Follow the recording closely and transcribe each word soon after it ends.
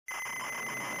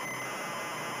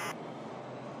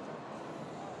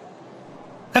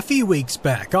A few weeks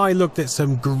back I looked at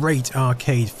some great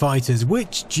arcade fighters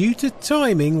which, due to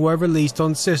timing, were released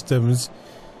on systems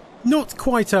not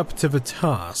quite up to the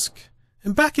task.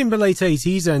 And back in the late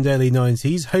 80s and early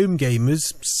 90s, home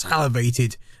gamers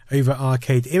salivated over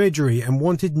arcade imagery and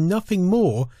wanted nothing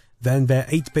more than their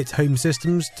 8-bit home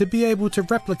systems to be able to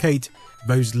replicate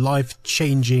those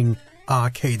life-changing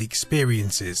arcade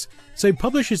experiences. So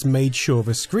publishers made sure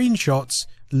the screenshots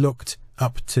looked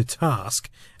up to task,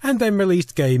 and then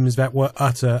released games that were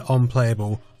utter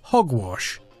unplayable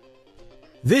hogwash.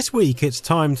 This week it's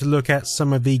time to look at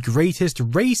some of the greatest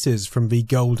racers from the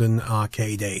golden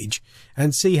arcade age,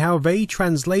 and see how they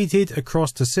translated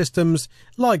across to systems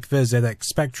like the ZX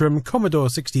Spectrum, Commodore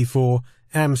 64,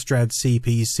 Amstrad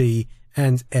CPC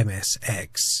and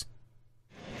MSX.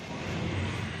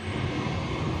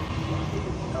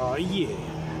 Oh yeah.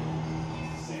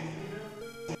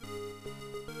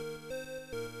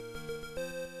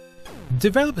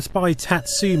 Developed by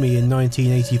Tatsumi in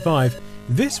 1985,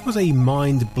 this was a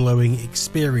mind-blowing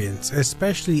experience,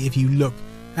 especially if you look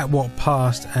at what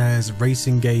passed as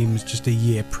racing games just a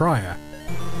year prior.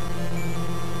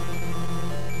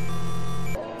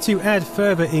 To add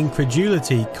further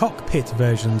incredulity, cockpit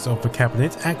versions of the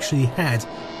cabinet actually had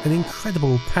an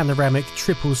incredible panoramic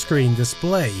triple-screen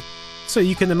display, so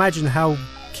you can imagine how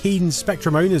keen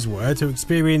Spectrum owners were to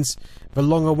experience the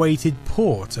long-awaited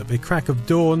port at the crack of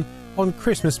dawn on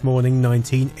Christmas morning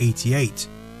 1988.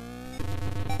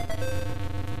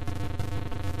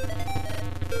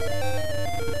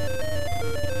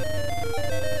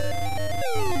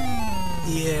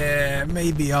 Yeah,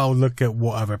 maybe I'll look at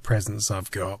what other presents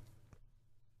I've got.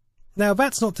 Now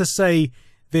that's not to say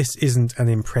this isn't an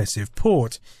impressive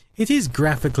port. It is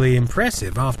graphically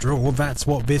impressive, after all that's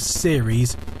what this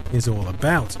series is all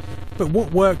about. But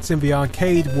what works in the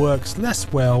arcade works less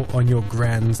well on your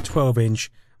grand 12-inch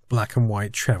black and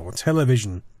white travel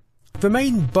television. The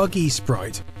main buggy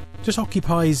sprite just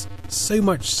occupies so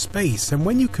much space, and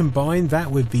when you combine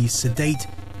that with the sedate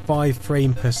 5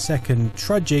 frame per second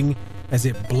trudging as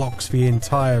it blocks the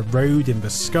entire road in the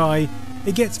sky,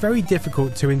 it gets very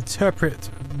difficult to interpret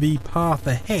the path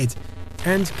ahead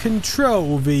and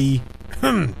control the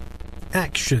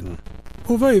action.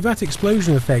 Although that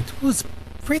explosion effect was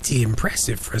pretty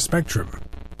impressive for a Spectrum.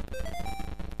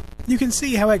 You can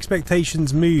see how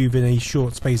expectations move in a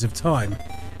short space of time,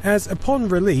 as upon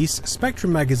release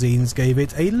Spectrum magazines gave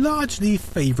it a largely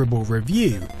favourable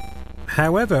review.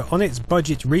 However, on its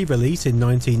budget re-release in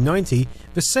 1990,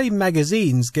 the same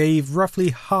magazines gave roughly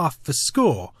half the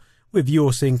score, with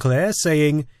Your Sinclair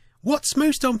saying, "What's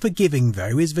most unforgiving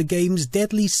though is the game's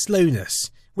deadly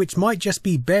slowness, which might just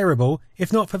be bearable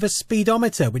if not for the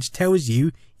speedometer which tells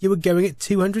you were going at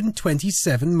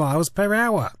 227 miles per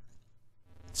hour.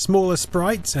 Smaller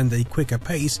sprites and a quicker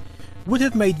pace would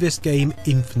have made this game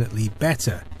infinitely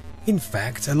better. In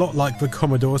fact, a lot like the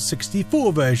Commodore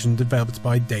 64 version developed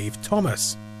by Dave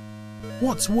Thomas.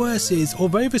 What's worse is,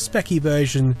 although the specky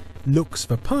version looks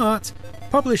the part,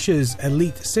 publishers'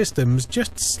 Elite Systems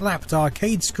just slapped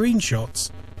arcade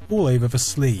screenshots all over the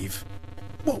sleeve.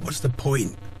 What was the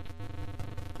point?"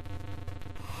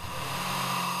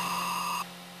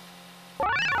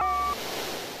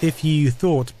 If you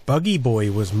thought Buggy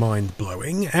Boy was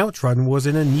mind-blowing, Outrun was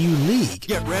in a new league.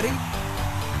 Get ready.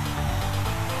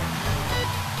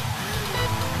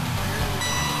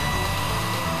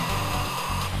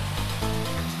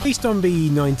 Based on the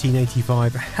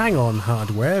 1985 Hang-On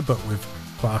hardware, but with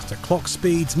faster clock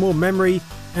speeds, more memory,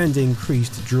 and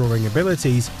increased drawing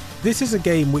abilities, this is a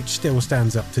game which still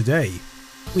stands up today.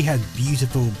 We had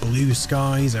beautiful blue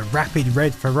skies, a rapid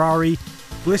red Ferrari,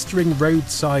 blistering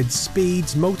roadside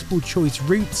speeds, multiple choice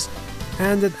routes,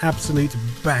 and an absolute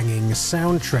banging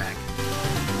soundtrack.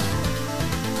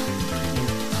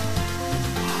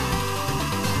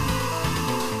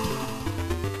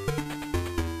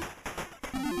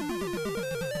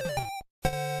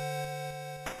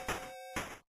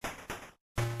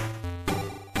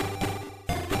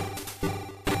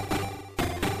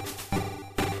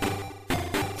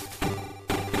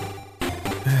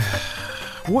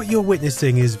 What you're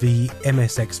witnessing is the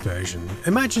MSX version.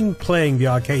 Imagine playing the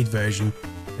arcade version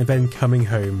and then coming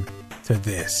home to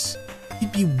this.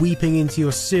 You'd be weeping into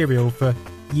your cereal for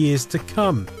years to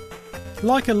come.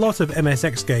 Like a lot of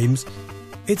MSX games,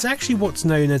 it's actually what's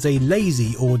known as a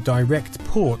lazy or direct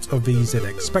port of the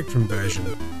ZX Spectrum version.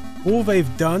 All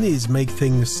they've done is make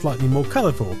things slightly more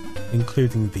colourful,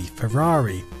 including the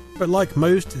Ferrari. But like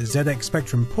most ZX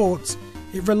Spectrum ports,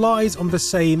 it relies on the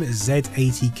same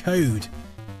Z80 code.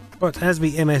 But as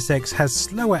the MSX has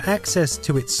slower access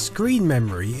to its screen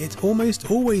memory, it almost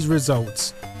always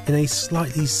results in a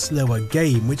slightly slower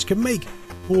game, which can make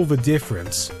all the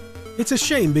difference. It's a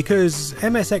shame because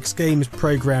MSX games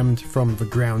programmed from the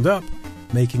ground up,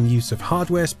 making use of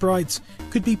hardware sprites,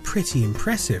 could be pretty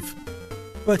impressive.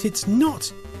 But it's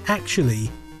not actually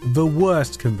the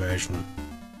worst conversion.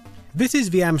 This is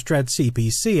the Amstrad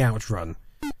CPC Outrun.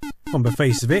 On the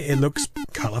face of it, it looks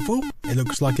colourful, it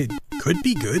looks like it could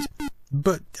be good,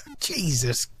 but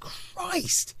Jesus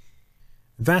Christ!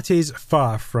 That is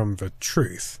far from the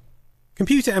truth.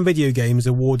 Computer and Video Games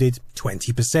awarded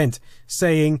 20%,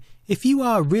 saying, if you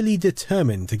are really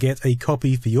determined to get a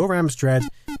copy for your Amstrad,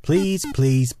 please,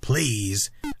 please,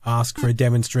 please ask for a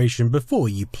demonstration before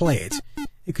you play it.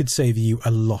 It could save you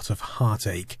a lot of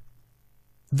heartache.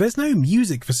 There's no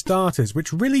music for starters,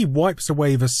 which really wipes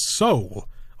away the soul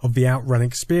of the Outrun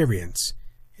experience.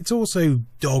 It's also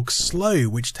dog slow,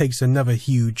 which takes another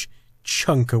huge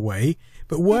chunk away,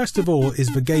 but worst of all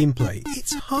is the gameplay.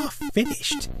 It's half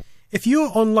finished. If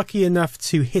you're unlucky enough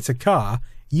to hit a car,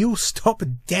 you'll stop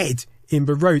dead in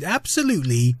the road.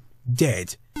 Absolutely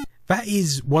dead. That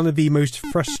is one of the most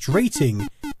frustrating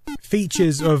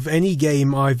features of any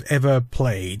game I've ever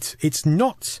played. It's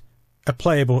not a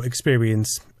playable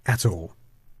experience at all.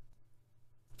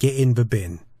 Get in the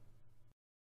bin.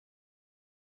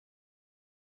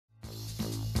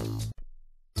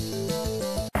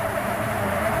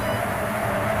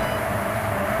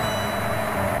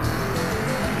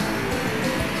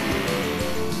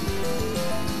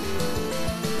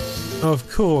 Of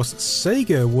course,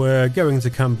 Sega were going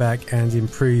to come back and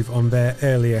improve on their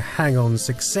earlier hang-on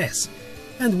success,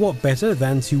 and what better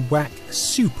than to whack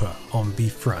Super on the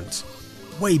front,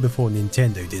 way before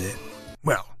Nintendo did it.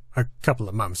 Well, a couple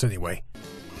of months anyway.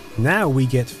 Now we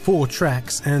get 4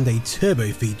 tracks and a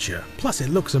turbo feature, plus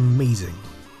it looks amazing.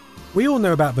 We all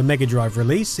know about the Mega Drive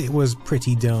release, it was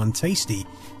pretty darn tasty,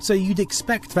 so you'd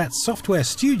expect that Software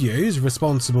Studios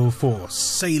responsible for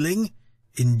Sailing,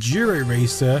 Enduro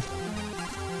Racer,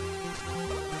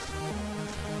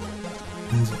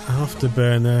 and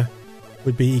Afterburner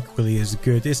would be equally as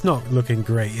good. It's not looking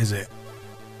great, is it?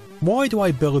 Why do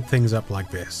I build things up like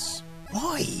this?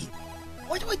 Why?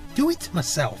 Why do I do it to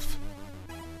myself?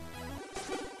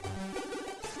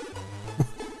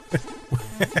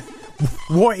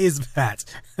 What is that?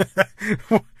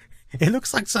 It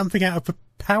looks like something out of the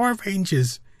Power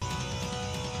Rangers.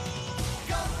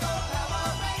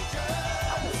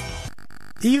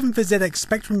 Even the ZX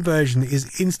Spectrum version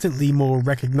is instantly more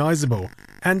recognisable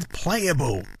and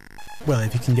playable. Well,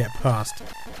 if you can get past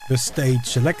the stage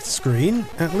select screen,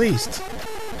 at least.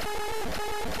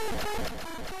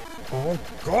 Oh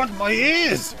God, my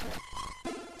ears!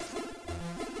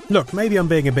 Look, maybe I'm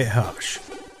being a bit harsh.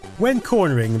 When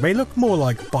cornering, they look more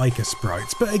like biker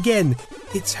sprites, but again,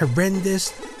 it's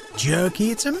horrendous,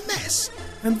 jerky, it's a mess,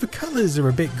 and the colours are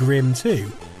a bit grim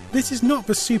too. This is not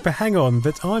the Super Hang-On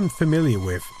that I'm familiar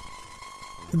with.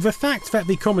 The fact that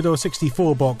the Commodore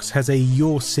 64 box has a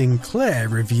Your Sinclair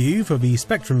review for the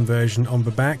Spectrum version on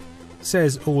the back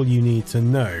says all you need to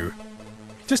know.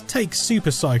 Just take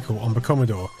Super Cycle on the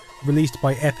Commodore, released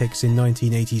by Epyx in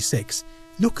 1986.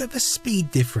 Look at the speed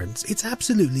difference, it's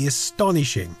absolutely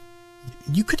astonishing.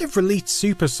 You could have released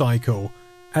Super Cycle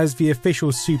as the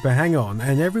official Super Hang-On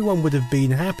and everyone would have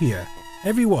been happier.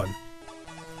 Everyone.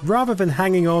 Rather than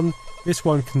hanging on, this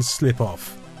one can slip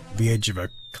off the edge of a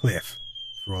cliff,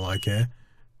 for all I care.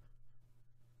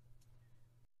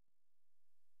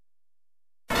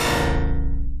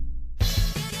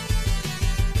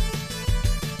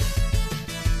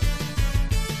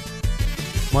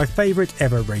 My favourite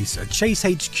ever racer, Chase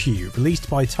HQ, released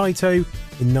by Taito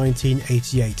in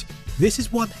 1988. This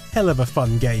is one hell of a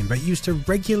fun game that used to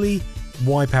regularly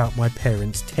wipe out my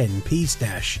parents' 10p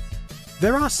stash.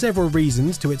 There are several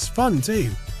reasons to its fun too.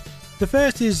 The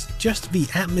first is just the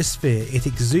atmosphere it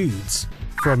exudes,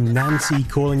 from Nancy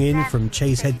calling in from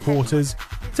Chase headquarters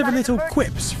to the little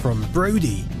quips from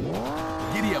Brody,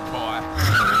 Giddy up, boy.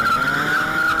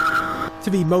 to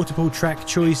the multiple track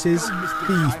choices,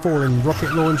 the falling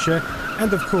rocket launcher,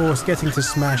 and of course getting to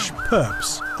smash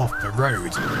perps off the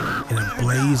road in a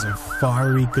blaze of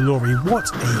fiery glory. What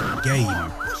a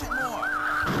game!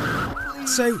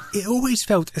 So it always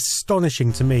felt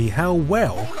astonishing to me how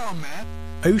well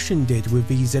Ocean did with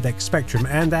the ZX Spectrum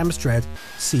and Amstrad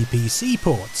CPC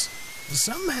ports.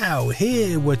 Somehow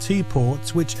here were 2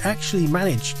 ports which actually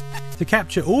managed to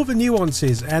capture all the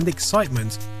nuances and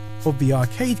excitement of the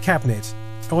arcade cabinet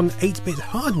on 8-bit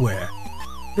hardware.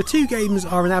 The 2 games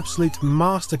are an absolute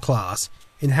masterclass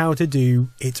in how to do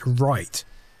it right,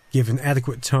 given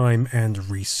adequate time and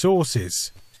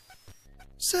resources.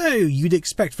 So you'd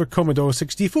expect the Commodore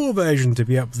 64 version to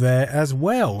be up there as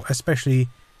well, especially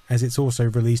as it's also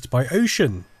released by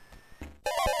Ocean.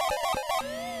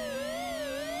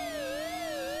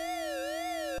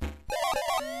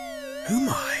 Oh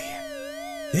my,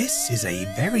 this is a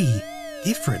very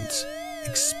different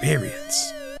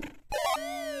experience.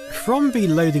 From the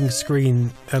loading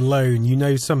screen alone, you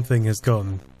know something has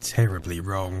gone terribly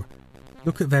wrong.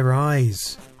 Look at their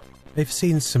eyes. They've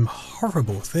seen some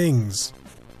horrible things.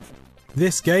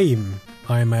 This game,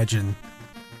 I imagine.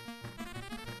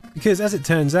 Because as it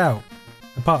turns out,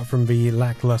 apart from the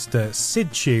lackluster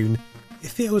Sid tune, it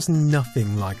feels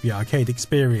nothing like the arcade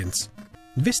experience.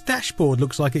 This dashboard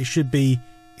looks like it should be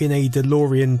in a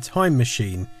DeLorean time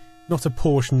machine, not a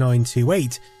Porsche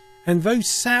 928, and those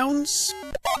sounds?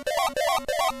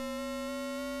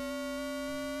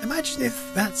 Imagine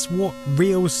if that's what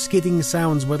real skidding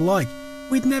sounds were like.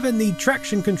 We'd never need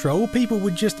traction control, people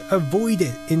would just avoid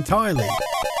it entirely.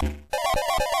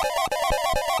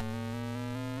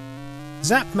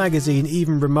 Zap magazine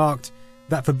even remarked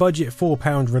that the budget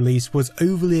 £4 release was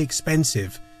overly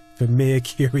expensive for mere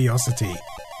curiosity.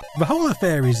 The whole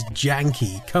affair is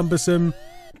janky, cumbersome,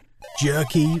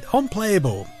 jerky,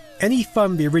 unplayable. Any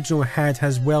fun the original had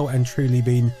has well and truly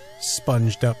been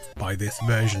sponged up by this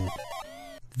version.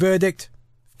 Verdict: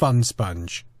 fun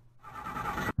sponge.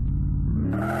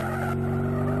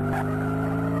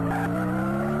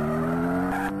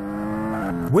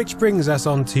 Which brings us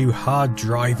on to Hard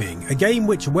Driving, a game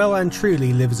which well and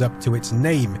truly lives up to its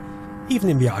name, even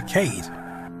in the arcade.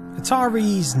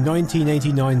 Atari's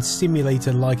 1989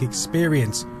 simulator-like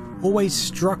experience always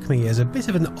struck me as a bit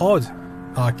of an odd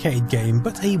arcade game,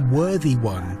 but a worthy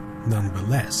one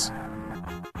nonetheless.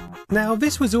 Now,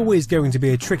 this was always going to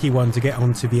be a tricky one to get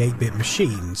onto the 8-bit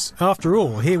machines. After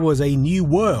all, here was a new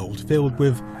world filled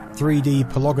with 3D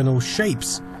polygonal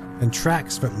shapes and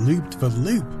tracks that looped the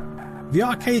loop. The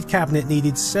arcade cabinet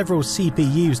needed several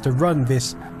CPUs to run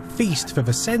this feast for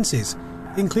the senses,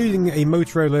 including a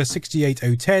Motorola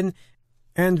 68010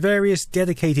 and various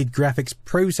dedicated graphics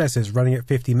processors running at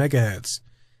 50 MHz.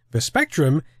 The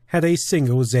Spectrum had a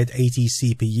single Z80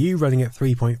 CPU running at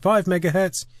 3.5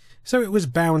 MHz, so it was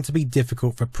bound to be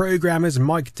difficult for programmers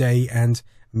Mike Day and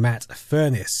Matt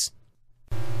Furness.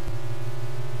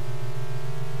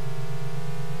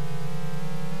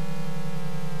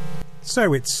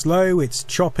 So it's slow, it's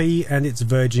choppy, and it's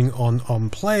verging on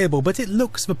unplayable, but it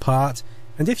looks the part,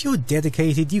 and if you're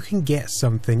dedicated you can get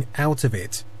something out of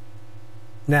it.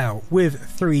 Now, with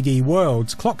 3D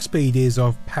worlds, clock speed is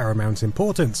of paramount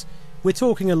importance. We're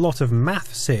talking a lot of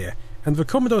maths here, and the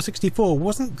Commodore 64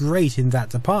 wasn't great in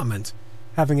that department,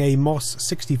 having a MOS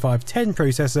 6510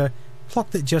 processor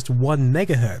clocked at just 1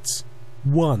 MHz.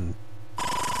 1.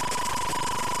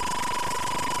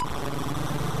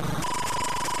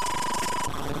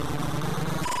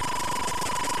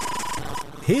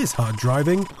 Here's Hard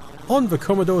Driving on the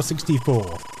Commodore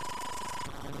 64.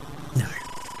 No.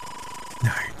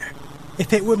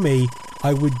 If it were me,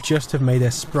 I would just have made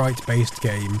a sprite-based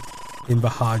game in the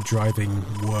Hard Driving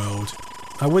world.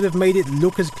 I would have made it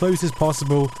look as close as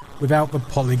possible without the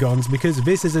polygons, because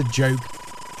this is a joke.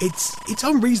 It's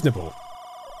unreasonable.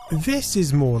 This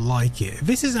is more like it.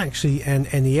 This is actually an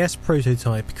NES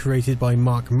prototype created by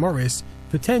Mark Morris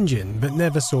for Tengen, but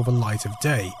never saw the light of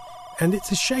day. And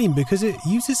it's a shame because it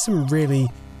uses some really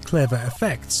clever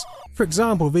effects. For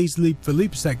example, these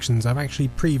loop-for-loop sections I've actually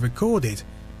pre-recorded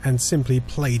and simply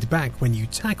played back when you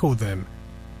tackle them.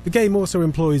 The game also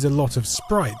employs a lot of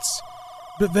sprites,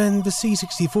 but then the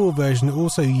C64 version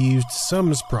also used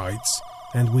some sprites,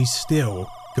 and we still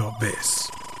got this.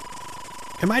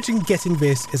 Imagine getting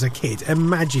this as a kid,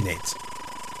 imagine it.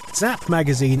 Zap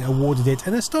magazine awarded it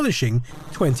an astonishing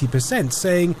 20%,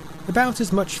 saying about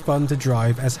as much fun to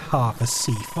drive as half a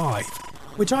C5,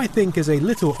 which I think is a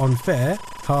little unfair.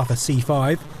 Half a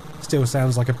C5 still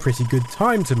sounds like a pretty good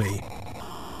time to me.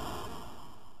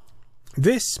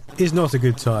 This is not a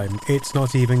good time, it's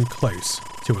not even close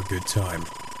to a good time,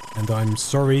 and I'm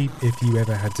sorry if you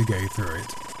ever had to go through it.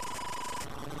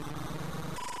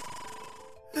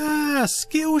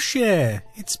 SkillShare!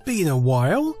 It's been a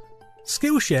while.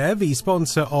 SkillShare, the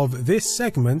sponsor of this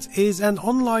segment, is an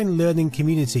online learning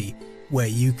community where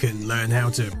you can learn how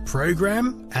to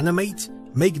program, animate,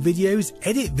 make videos,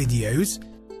 edit videos,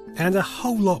 and a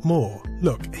whole lot more.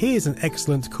 Look, here's an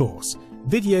excellent course.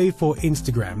 Video for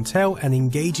Instagram, tell an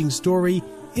engaging story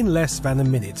in less than a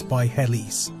minute by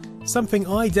Helise. Something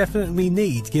I definitely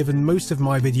need given most of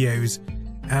my videos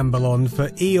amble on for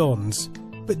eons.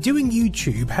 But doing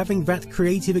YouTube, having that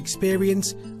creative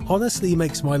experience, honestly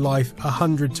makes my life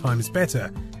 100 times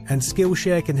better, and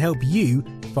Skillshare can help you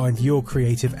find your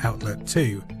creative outlet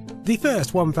too. The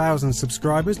first 1,000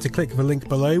 subscribers to click the link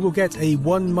below will get a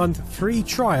 1-month free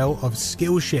trial of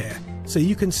SkillShare, so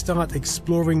you can start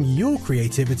exploring your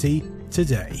creativity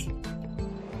today.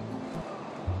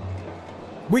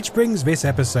 Which brings this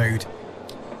episode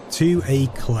to a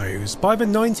close. By the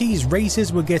 90s,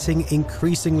 races were getting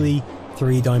increasingly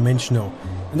three-dimensional,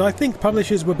 and I think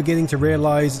publishers were beginning to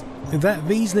realise that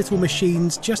these little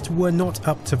machines just were not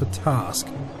up to the task.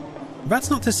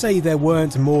 That's not to say there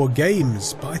weren't more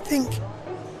games, but I think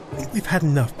we've had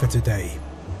enough for today.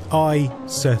 I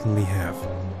certainly have.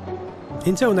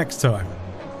 Until next time,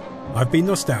 I've been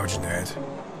Nostalgia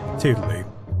Nerd. Toodaloo.